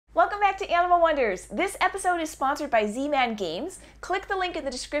back to Animal Wonders. This episode is sponsored by Zeema Games. Click the link in the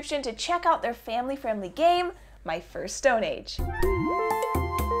description to check out their family-friendly game, My First Stone Age.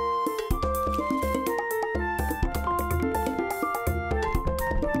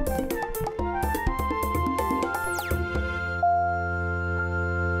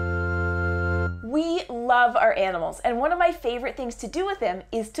 We love our animals, and one of my favorite things to do with them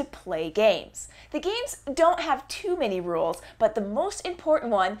is to play games. The games don't have too many rules, but the most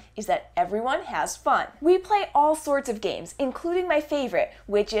important one is that everyone has fun. We play all sorts of games, including my favorite,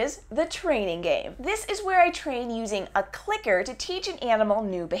 which is the training game. This is where I train using a clicker to teach an animal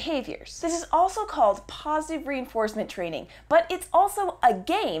new behaviors. This is also called positive reinforcement training, but it's also a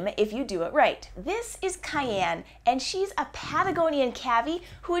game if you do it right. This is Cayenne, and she's a Patagonian cavy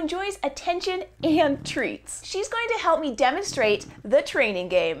who enjoys attention and treats. She's going to help me demonstrate the training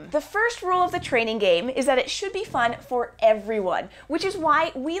game. The first rule of the training game is that it should be fun for everyone, which is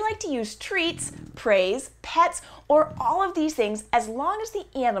why we like to use treats, praise, pets, or all of these things as long as the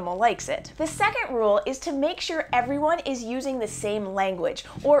animal likes it. The second rule is to make sure everyone is using the same language,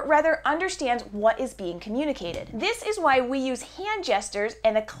 or rather understands what is being communicated. This is why we use hand gestures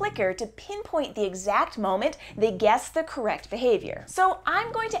and a clicker to pinpoint the exact moment they guess the correct behavior. So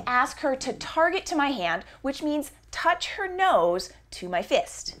I'm going to ask her to target to my hand, which means touch her nose to my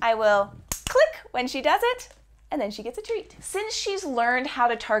fist. I will click when she does it, and then she gets a treat. Since she's learned how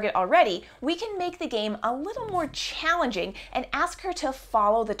to target already, we can make the game a little more challenging and ask her to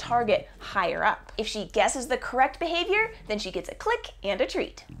follow the target higher up. If she guesses the correct behavior, then she gets a click and a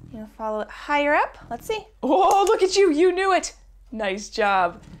treat. You follow it higher up. Let's see. Oh, look at you, you knew it. Nice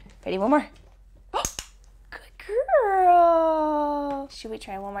job. Ready, one more. Oh, good girl. Should we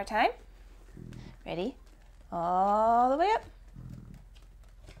try one more time? Ready? All the way up.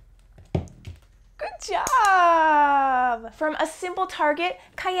 Good job! From a simple target,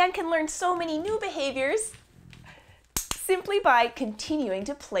 Cayenne can learn so many new behaviors simply by continuing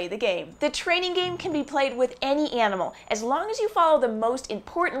to play the game. The training game can be played with any animal, as long as you follow the most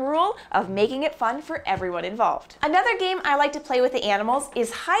important rule of making it fun for everyone involved. Another game I like to play with the animals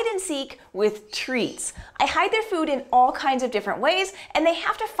is hide and seek with treats. I hide their food in all kinds of different ways, and they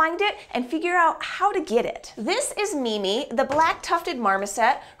have to find it and figure out how to get it. This is Mimi, the black tufted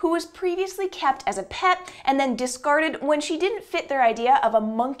marmoset, who was previously kept as a pet and then discarded when she didn't fit their idea of a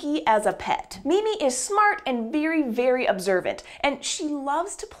monkey as a pet. Mimi is smart and very observant, and she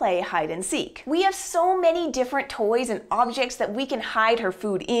loves to play hide and seek. We have so many different toys and objects that we can hide her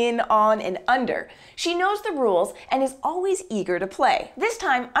food in, on, and under. She knows the rules and is always eager to play. This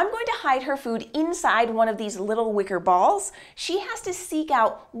time, I'm going to hide her food inside one of these little wicker balls. She has to seek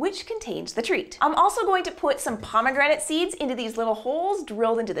out which contains the treat. I'm also going to put some pomegranate seeds into these little holes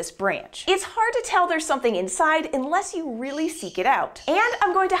drilled into this branch. It's hard to tell there's something inside unless you really seek it out. And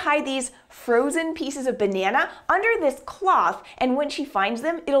I'm going to hide these frozen pieces of banana under this cloth, and when she finds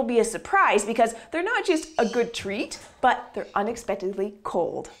them, it'll be a surprise because they're not just a good treat, but they're unexpectedly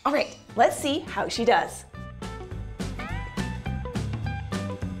cold. All right, let's see how she does.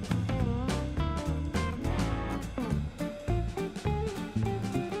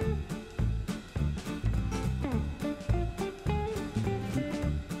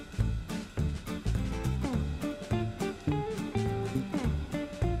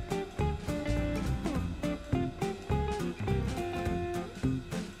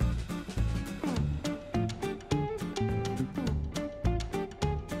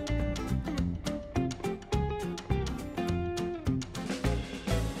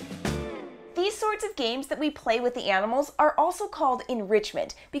 These sorts of games that we play with the animals are also called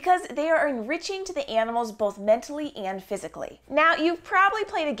enrichment because they are enriching to the animals both mentally and physically. Now, you've probably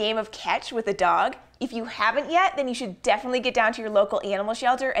played a game of catch with a dog. If you haven't yet, then you should definitely get down to your local animal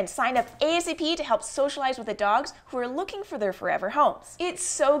shelter and sign up ASAP to help socialize with the dogs who are looking for their forever homes. It's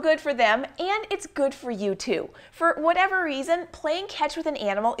so good for them, and it's good for you too. For whatever reason, playing catch with an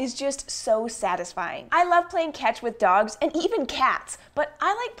animal is just so satisfying. I love playing catch with dogs and even cats, but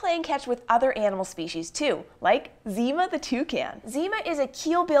I like playing catch with other animal species too, like Zeema the toucan. Zeema is a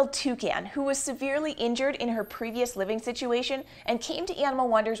keel-billed toucan who was severely injured in her previous living situation and came to Animal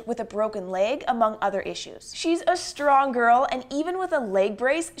Wonders with a broken leg, among other issues. She's a strong girl, and even with a leg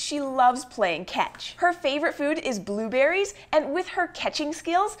brace, she loves playing catch. Her favorite food is blueberries, and with her catching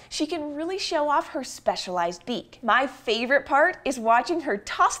skills, she can really show off her specialized beak. My favorite part is watching her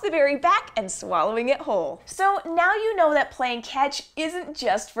toss the berry back and swallowing it whole. So now you know that playing catch isn't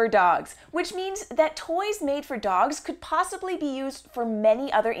just for dogs, which means that toys made for dogs could possibly be used for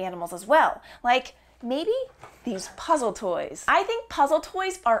many other animals as well, like Maybe these puzzle toys. I think puzzle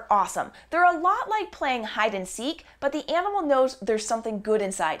toys are awesome. They're a lot like playing hide and seek, but the animal knows there's something good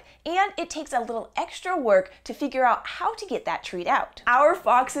inside, and it takes a little extra work to figure out how to get that treat out. Our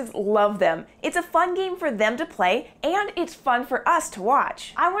foxes love them. It's a fun game for them to play, and it's fun for us to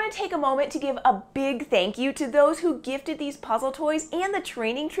watch. I want to take a moment to give a big thank you to those who gifted these puzzle toys and the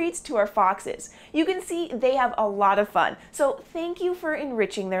training treats to our foxes. You can see they have a lot of fun, so thank you for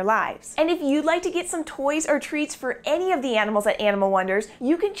enriching their lives. And if you'd like to get some toys or treats for any of the animals at Animal Wonders,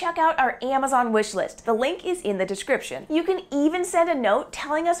 you can check out our Amazon wish list. The link is in the description. You can even send a note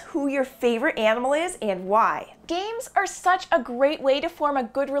telling us who your favorite animal is and why. Games are such a great way to form a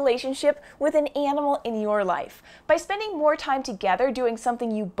good relationship with an animal in your life. By spending more time together doing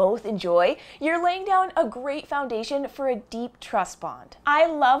something you both enjoy, you're laying down a great foundation for a deep trust bond. I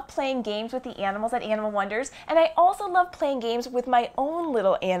love playing games with the animals at Animal Wonders, and I also love playing games with my own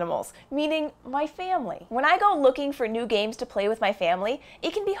little animals, meaning my family. When I go looking for new games to play with my family,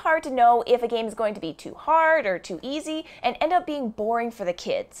 it can be hard to know if a game is going to be too hard or too easy and end up being boring for the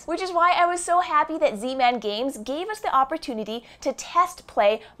kids. Which is why I was so happy that Zeema Games gave us the opportunity to test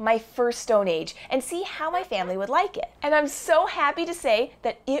play My First Stone Age and see how my family would like it. And I'm so happy to say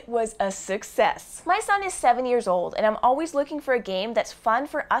that it was a success. My son is 7 years old, and I'm always looking for a game that's fun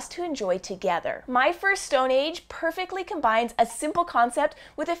for us to enjoy together. My First Stone Age perfectly combines a simple concept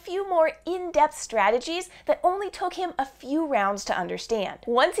with a few more in-depth strategies that only took him a few rounds to understand.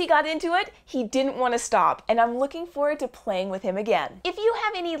 Once he got into it, he didn't want to stop, and I'm looking forward to playing with him again. If you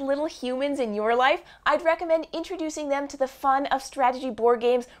have any little humans in your life, I'd recommend introducing them to the fun of strategy board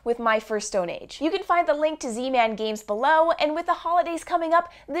games with My First Stone Age. You can find the link to Zeema Games below, and with the holidays coming up,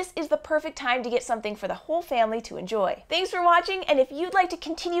 this is the perfect time to get something for the whole family to enjoy. Thanks for watching, and if you'd like to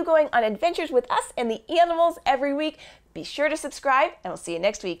continue going on adventures with us and the animals every week, be sure to subscribe, and we'll see you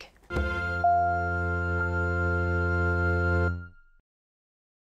next week.